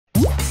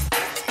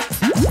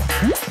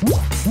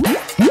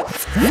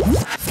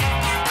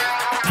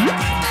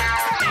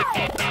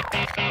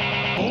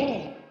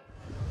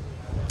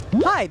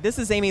Hi, this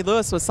is Amy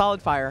Lewis with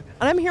SolidFire,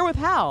 and I'm here with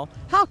Hal.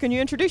 Hal, can you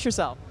introduce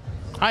yourself?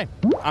 Hi,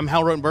 I'm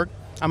Hal Rottenberg.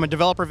 I'm a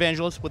developer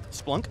evangelist with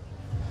Splunk.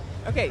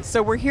 Okay,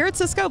 so we're here at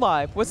Cisco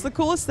Live. What's the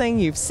coolest thing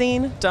you've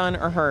seen, done,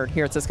 or heard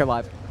here at Cisco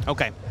Live?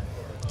 Okay,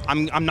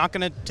 I'm not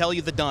going to tell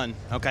you the done.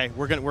 Okay,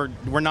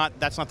 we're not.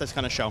 That's not this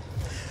kind of show.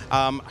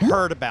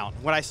 Heard about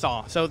what I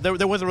saw. So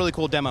there was a really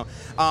cool demo.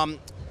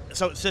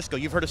 So Cisco,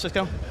 you've heard of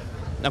Cisco?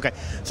 Okay,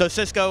 so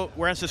Cisco,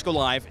 we're at Cisco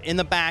Live. In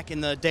the back,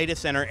 in the data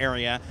center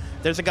area,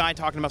 there's a guy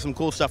talking about some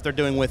cool stuff they're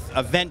doing with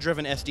Event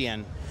Driven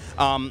SDN.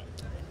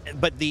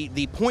 But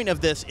the point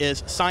of this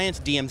is Science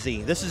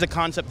DMZ. This is a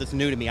concept that's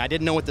new to me. I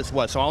didn't know what this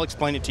was, so I'll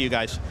explain it to you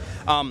guys.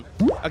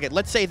 Okay,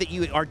 let's say that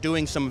you are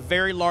doing some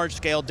very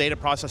large-scale data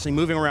processing,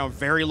 moving around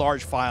very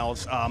large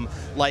files,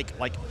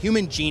 like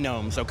human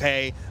genomes.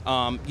 Okay,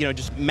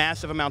 just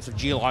massive amounts of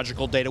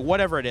geological data,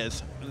 whatever it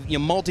is.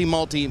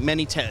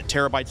 Many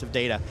terabytes of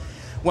data.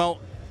 Well,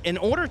 in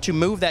order to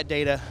move that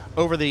data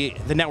over the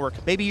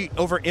network, maybe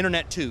over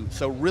internet too,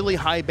 so really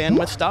high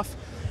bandwidth stuff.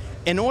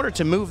 In order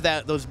to move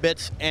those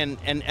bits and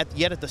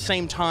yet at the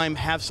same time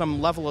have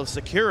some level of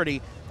security,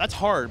 that's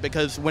hard,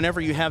 because whenever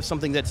you have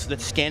something that's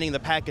scanning the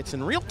packets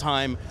in real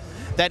time,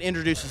 that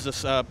introduces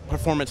this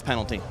performance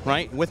penalty,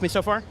 right? With me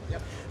so far?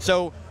 Yep.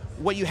 So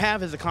what you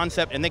have is a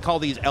concept, and they call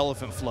these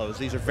elephant flows.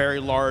 These are very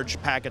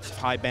large packets of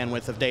high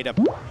bandwidth of data.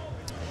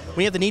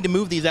 We have the need to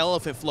move these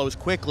elephant flows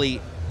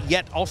quickly,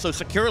 yet also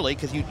securely,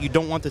 because you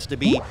don't want this to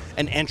be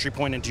an entry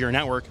point into your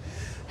network.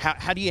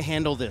 How do you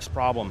handle this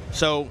problem?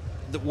 So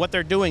what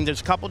they're doing, there's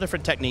a couple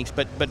different techniques,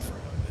 but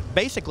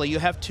basically you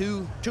have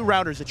two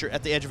routers that you're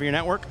at the edge of your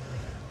network.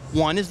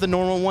 One is the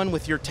normal one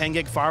with your 10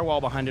 gig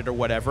firewall behind it or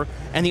whatever,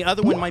 and the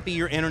other one might be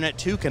your Internet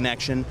 2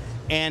 connection.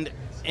 And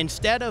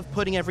instead of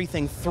putting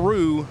everything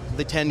through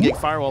the 10 gig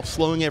firewall,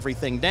 slowing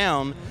everything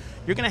down,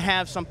 you're going to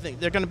have something,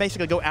 they're going to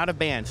basically go out of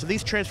band. So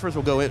these transfers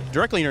will go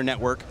directly in your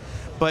network,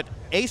 but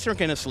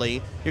asynchronously,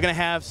 you're going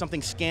to have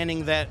something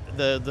scanning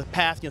the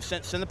path,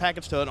 send the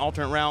packets to an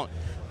alternate route,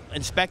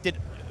 inspect it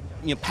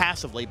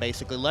passively,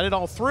 basically, let it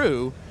all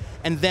through,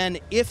 and then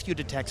if you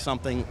detect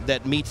something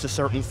that meets a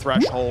certain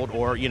threshold,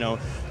 or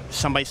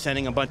somebody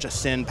sending a bunch of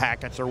SYN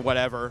packets or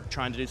whatever,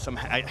 trying to do some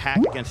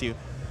hack against you,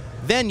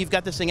 then you've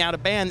got this thing out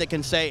of band that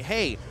can say,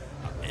 hey,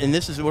 and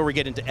this is where we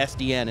get into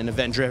SDN and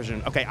event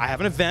driven. Okay, I have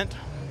an event,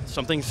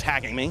 something's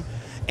hacking me,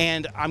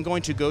 and I'm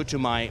going to go to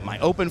my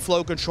open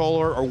flow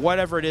controller or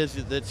whatever it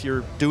is that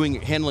you're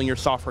doing, handling your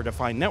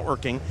software-defined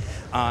networking,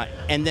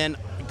 and then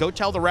go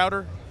tell the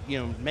router,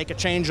 make a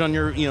change on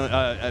your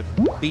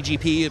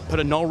BGP,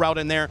 put a null route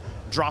in there,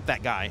 drop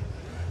that guy.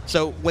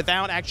 So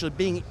without actually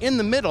being in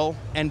the middle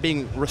and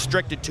being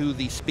restricted to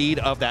the speed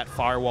of that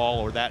firewall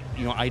or that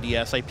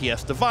IDS,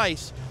 APS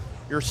device,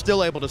 you're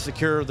still able to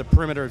secure the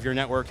perimeter of your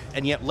network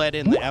and yet let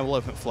in the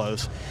elephant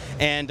flows.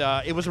 And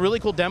it was a really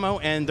cool demo,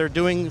 and they're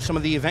doing some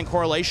of the event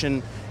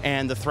correlation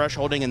and the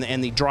thresholding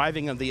and the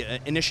driving of the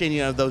initiating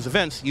of those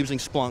events using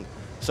Splunk.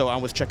 So I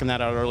was checking that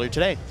out earlier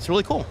today. It's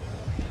really cool.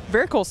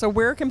 Very cool. So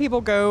where can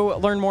people go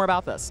learn more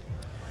about this?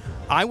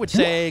 I would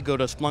say go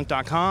to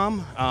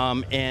Splunk.com,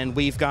 and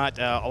we've got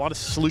a lot of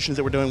solutions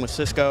that we're doing with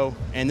Cisco,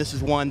 and this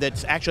is one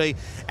that's actually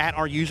at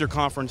our user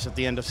conference at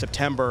the end of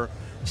September.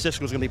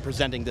 Cisco's going to be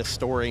presenting this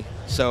story.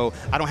 So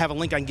I don't have a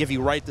link I can give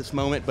you right this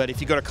moment, but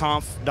if you go to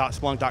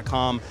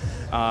conf.splunk.com,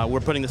 we're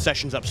putting the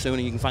sessions up soon,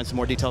 and you can find some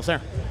more details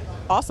there.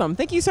 Awesome.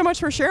 Thank you so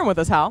much for sharing with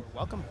us, Hal.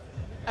 Welcome.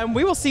 And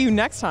we will see you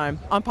next time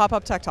on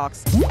Pop-Up Tech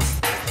Talks.